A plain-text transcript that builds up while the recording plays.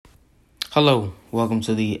Hello, welcome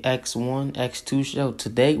to the X1, X2 show.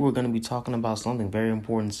 Today we're going to be talking about something very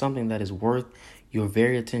important, something that is worth your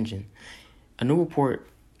very attention. A new report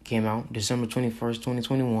came out December 21st,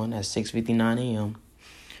 2021 at 6:59 a.m.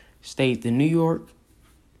 states the New York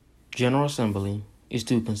General Assembly is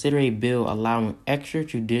to consider a bill allowing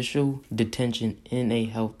extrajudicial detention in a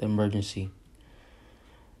health emergency.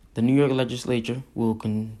 The New York legislature will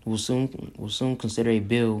soon consider a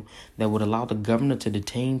bill that would allow the governor to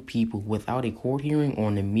detain people without a court hearing or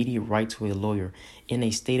an immediate right to a lawyer in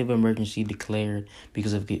a state of emergency declared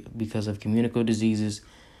because of communicable diseases.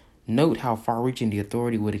 Note how far-reaching the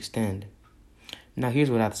authority would extend. Now, here's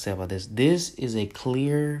what I have to say about this. This is a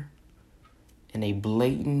clear and a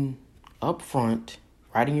blatant, upfront,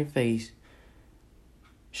 right in your face,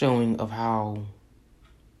 showing of how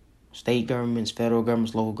state governments, federal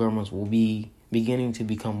governments, local governments will be beginning to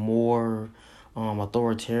become more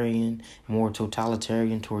authoritarian, more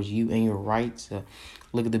totalitarian towards you and your rights.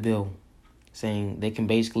 Look at the bill saying they can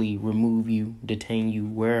basically remove you, detain you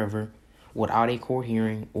wherever without a court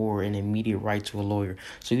hearing or an immediate right to a lawyer.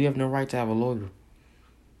 So you have no right to have a lawyer.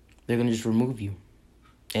 They're going to just remove you.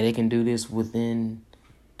 And they can do this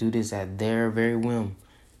at their very whim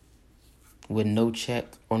with no check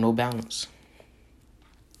or no balance.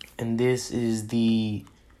 And this is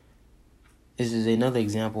another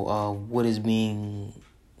example of what is being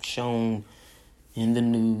shown in the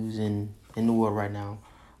news and in the world right now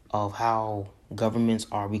of how governments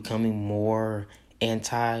are becoming more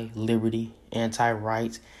anti-liberty,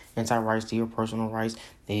 anti-rights to your personal rights.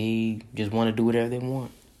 They just want to do whatever they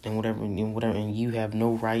want and you have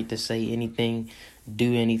no right to say anything,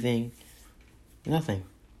 do anything, nothing.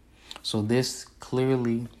 So this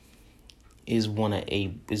clearly is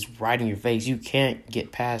right in your face. You can't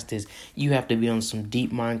get past this. You have to be on some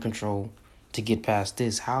deep mind control to get past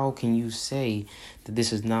this. How can you say that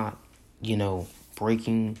this is not,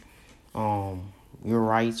 breaking your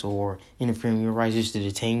rights or interfering with your rights just to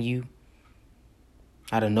detain you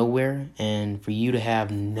out of nowhere, and for you to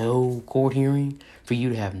have no court hearing, for you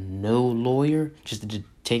to have no lawyer, just to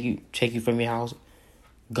take you from your house,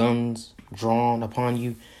 guns drawn upon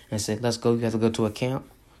you, and say, "Let's go." You have to go to a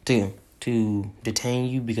camp to detain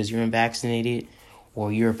you because you're unvaccinated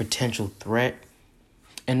or you're a potential threat.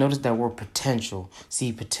 And notice that word potential.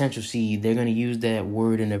 See, they're going to use that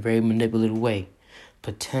word in a very manipulative way.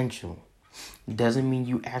 Potential doesn't mean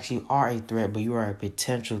you actually are a threat, but you are a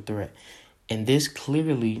potential threat. And this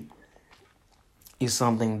clearly is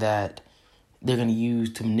something that they're going to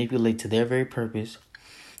use to manipulate to their very purpose.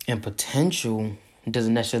 And potential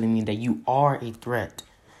doesn't necessarily mean that you are a threat.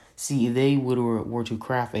 See, if they were to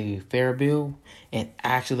craft a fair bill and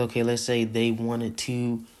actually, let's say they wanted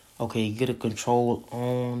to, get a control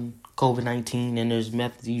on COVID-19, and there's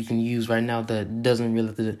methods you can use right now that doesn't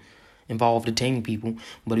really involve detaining people.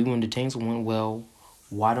 But if you want to detain someone, well,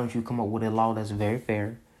 why don't you come up with a law that's very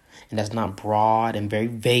fair and that's not broad and very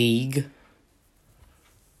vague?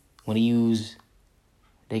 When they use,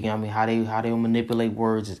 how they manipulate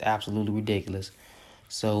words is absolutely ridiculous.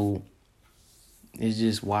 So it's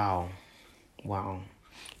just wow.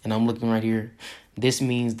 And I'm looking right here. This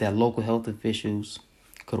means that local health officials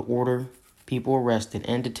could order people arrested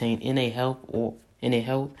and detained in a health or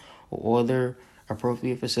other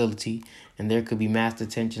appropriate facility, and there could be mass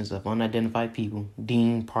detentions of unidentified people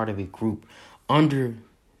deemed part of a group. Under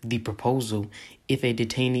the proposal, if a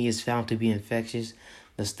detainee is found to be infectious,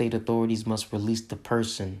 the state authorities must release that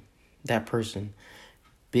person.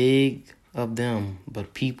 Big of them,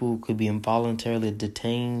 but people could be involuntarily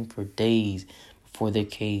detained for days before their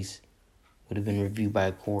case would have been reviewed by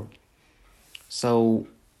a court. So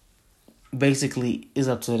basically, it's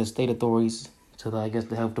up to the state authorities, to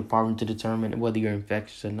the health department, to determine whether you're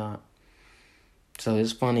infectious or not. So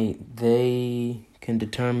it's funny, they can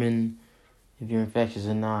determine if you're infectious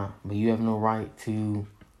or not, but you have no right to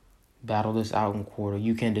battle this out in court, or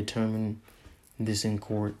you can't determine this in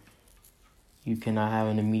court. You cannot have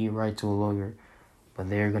an immediate right to a lawyer, but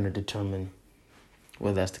they're going to determine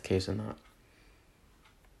whether that's the case or not.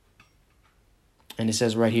 And it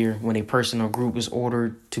says right here, when a person or group is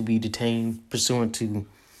ordered to be detained pursuant to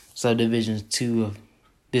subdivisions 2 of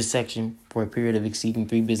this section for a period of exceeding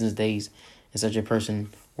 3 business days, and such a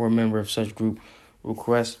person or a member of such group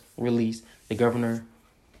requests release, the governor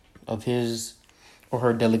of his or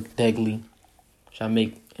her delegate shall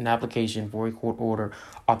make an application for a court order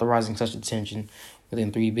authorizing such detention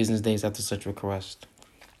within 3 business days after such request.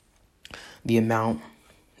 The amount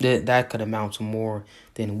that could amount to more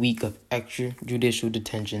than a week of extrajudicial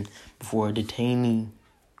detention before a detainee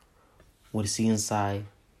would see inside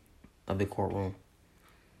of the courtroom.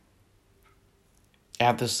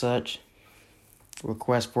 After such,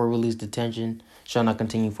 Request for release detention shall not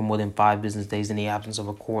continue for more than 5 business days in the absence of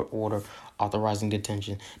a court order authorizing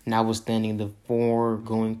detention. Notwithstanding the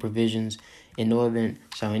foregoing provisions, in no event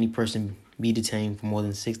shall any person be detained for more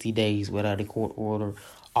than 60 days without a court order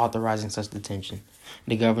authorizing such detention.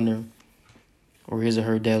 The governor or his or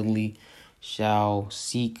her delegate shall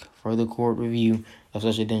seek further court review of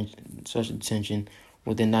such detention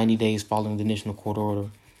within 90 days following the initial court order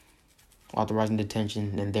authorizing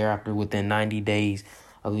detention, and thereafter within 90 days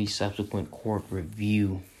of each subsequent court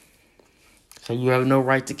review. So you have no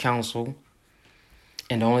right to counsel,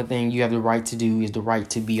 and the only thing you have the right to do is the right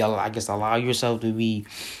to be, allow yourself to be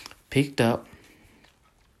picked up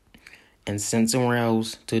and sent somewhere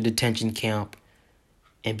else to a detention camp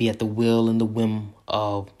and be at the will and the whim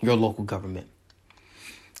of your local government.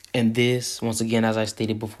 And this, once again, as I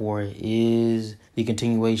stated before, is the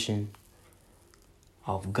continuation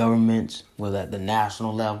of governments, whether at the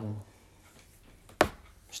national level,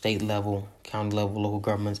 state level, county level, local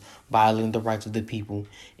governments, violating the rights of the people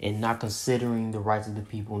and not considering the rights of the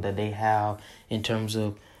people that they have in terms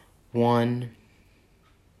of, one,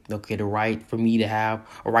 the right for me to have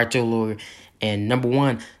a right to a lawyer. And number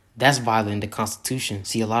one, that's violating the Constitution.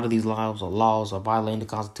 See, a lot of these laws are violating the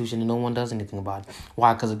Constitution and no one does anything about it.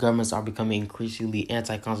 Why? Because the governments are becoming increasingly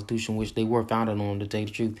anti-constitution, which they were founded on, to tell you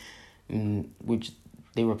the truth, which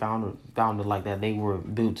they were founded like that. They were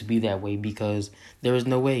built to be that way because there is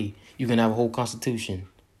no way you can have a whole constitution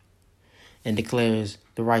and declares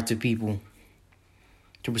the right to people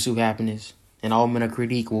to pursue happiness and all men are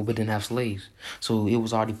created equal but didn't have slaves. So it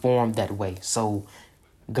was already formed that way. So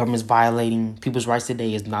governments violating people's rights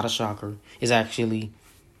today is not a shocker. It's actually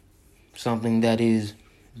something that is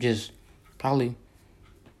just probably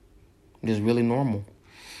just really normal.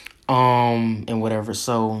 And whatever.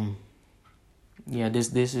 So yeah,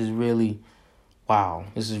 this is really, wow,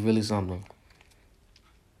 this is really something.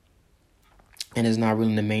 And it's not really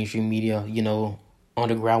in the mainstream media,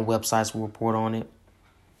 underground websites will report on it.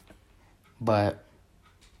 But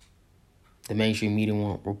the mainstream media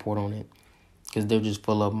won't report on it because they're just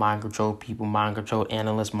full of mind-controlled people, mind-controlled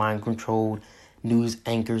analysts, mind-controlled news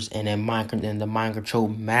anchors, and the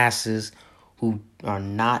mind-controlled masses who are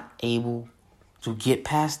not able to get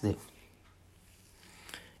past it.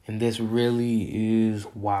 And this really is,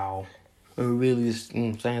 wow. It really is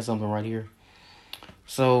saying something right here.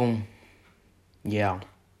 So, yeah.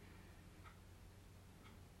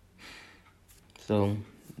 So,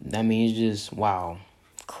 that means just, wow.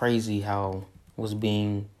 Crazy how was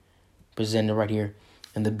being presented right here.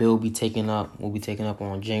 And the bill will be taken up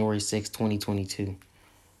on January 6, 2022.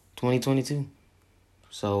 2022.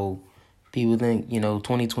 So, people think,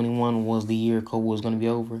 2021 was the year COVID was going to be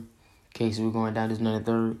over. Okay, so we're going down this another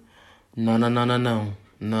third. No. No.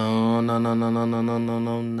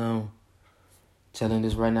 Telling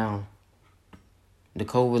this right now. The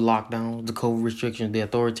COVID lockdowns, the COVID restrictions, the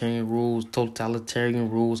authoritarian rules, totalitarian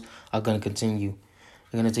rules are going to continue.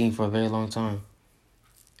 They're going to continue for a very long time.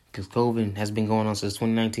 Because COVID has been going on since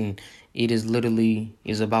 2019. It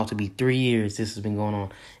is about to be 3 years this has been going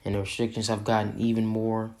on. And the restrictions have gotten even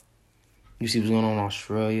more. You see what's going on in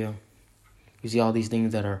Australia. You see all these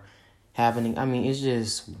things that are happening. I mean, it's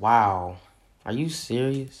just, wow. Are you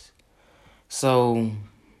serious? So,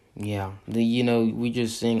 yeah. We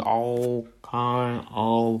just seeing all kind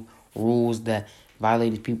of rules that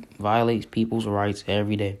violates people's rights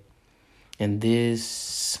every day. And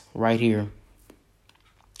this right here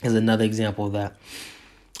is another example of that.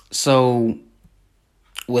 So,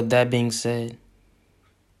 with that being said,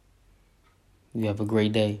 you have a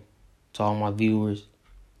great day to all my viewers,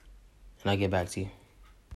 and I get back to you.